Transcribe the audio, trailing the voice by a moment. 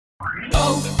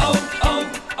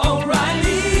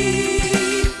O'Reilly.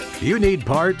 You need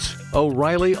parts?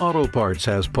 O'Reilly Auto Parts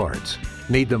has parts.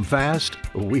 Need them fast?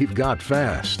 We've got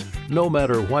fast. No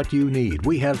matter what you need,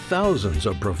 we have thousands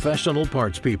of professional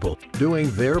parts people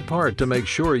doing their part to make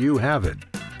sure you have it.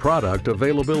 Product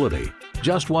availability.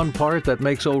 Just one part that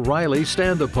makes O'Reilly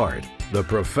stand apart. The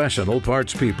professional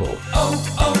parts people.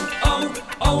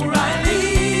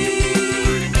 O'Reilly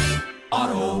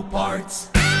Auto Parts.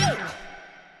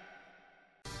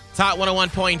 Top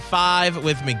 101.5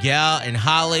 with Miguel and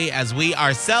Holly as we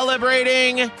are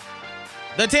celebrating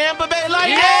the Tampa Bay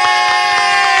Lightning.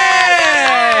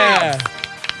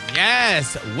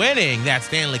 Yes, winning that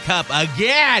Stanley Cup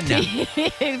again.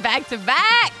 Back to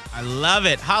back. I love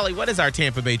it. Holly, what is our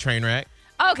Tampa Bay train wreck?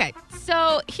 Okay,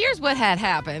 so here's what had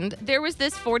happened. There was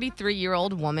this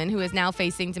 43-year-old woman who is now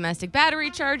facing domestic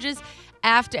battery charges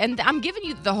after, and I'm giving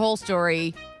you the whole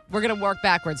story. We're going to work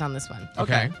backwards on this one.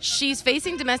 Okay. She's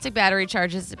facing domestic battery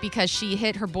charges because she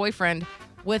hit her boyfriend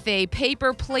with a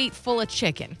paper plate full of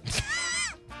chicken.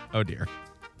 Oh, dear.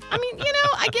 I mean,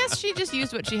 I guess she just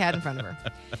used what she had in front of her.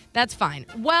 That's fine.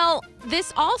 Well,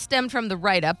 this all stemmed from the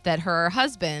write-up that her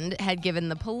husband had given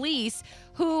the police,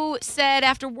 who said,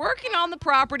 after working on the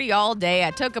property all day,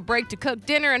 I took a break to cook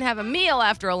dinner and have a meal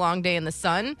after a long day in the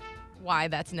sun. Why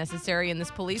that's necessary in this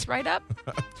police write-up?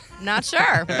 Not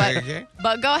sure,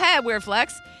 but go ahead, Weird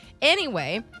Flex.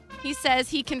 Anyway, he says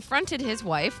he confronted his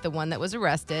wife, the one that was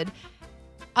arrested,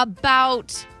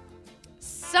 about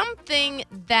something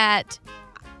that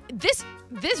this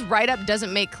write-up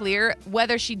doesn't make clear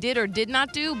whether she did or did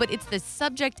not do, but it's the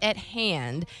subject at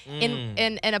hand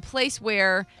in a place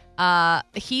where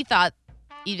he thought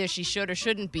either she should or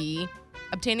shouldn't be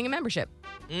obtaining a membership.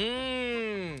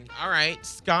 All right,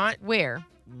 Scott. Where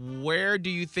do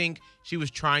you think she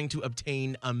was trying to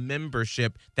obtain a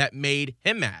membership that made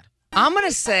him mad? I'm going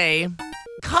to say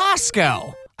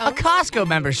Costco. A Costco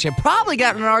membership. Probably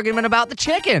got in an argument about the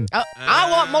chicken. I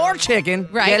want more chicken.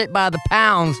 Right. Get it by the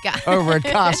pounds over at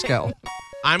Costco.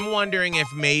 I'm wondering if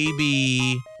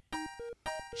maybe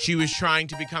she was trying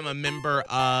to become a member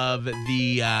of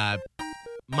the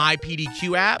My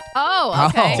PDQ app. Oh,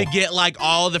 okay. To get like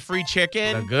all the free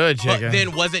chicken. The good chicken. But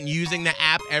then wasn't using the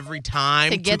app every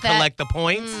time to collect the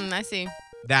points. I see.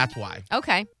 That's why.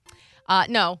 Okay.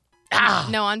 No.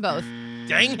 No on both.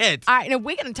 Dang it. All right, now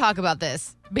we're going to talk about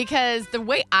this because the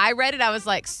way I read it, I was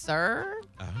like, sir?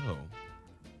 Oh.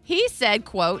 He said,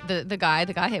 quote, the guy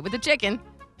hit with the chicken,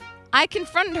 I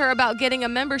confronted her about getting a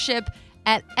membership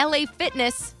at LA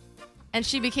Fitness and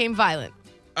she became violent.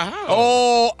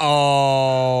 Oh.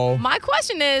 My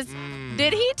question is,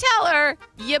 did he tell her,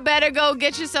 you better go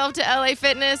get yourself to LA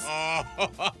Fitness?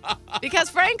 Because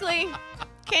frankly,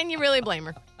 can you really blame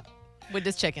her with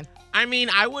this chicken? I mean,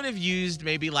 I would have used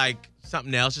maybe like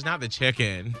something else, just not the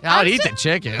chicken. I'd eat the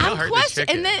chicken. Don't hurt the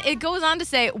chicken. And then it goes on to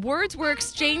say, words were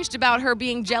exchanged about her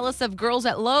being jealous of girls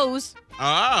at Lowe's.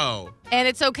 Oh. And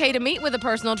it's okay to meet with a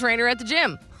personal trainer at the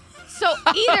gym. So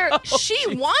either she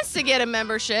wants to get a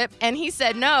membership and he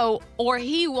said no, or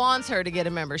he wants her to get a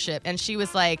membership. And she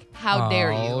was like, how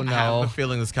dare you? Oh, I have no. a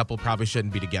feeling this couple probably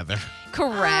shouldn't be together.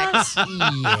 Correct.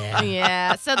 Yeah.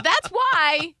 Yeah. So that's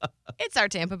why it's our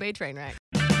Tampa Bay train wreck.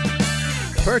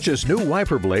 Purchase new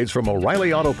wiper blades from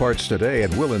O'Reilly Auto Parts today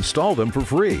and we'll install them for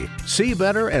free. See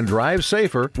better and drive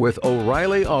safer with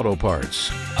O'Reilly Auto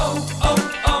Parts.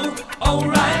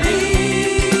 O'Reilly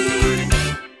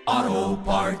Auto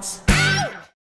Parts.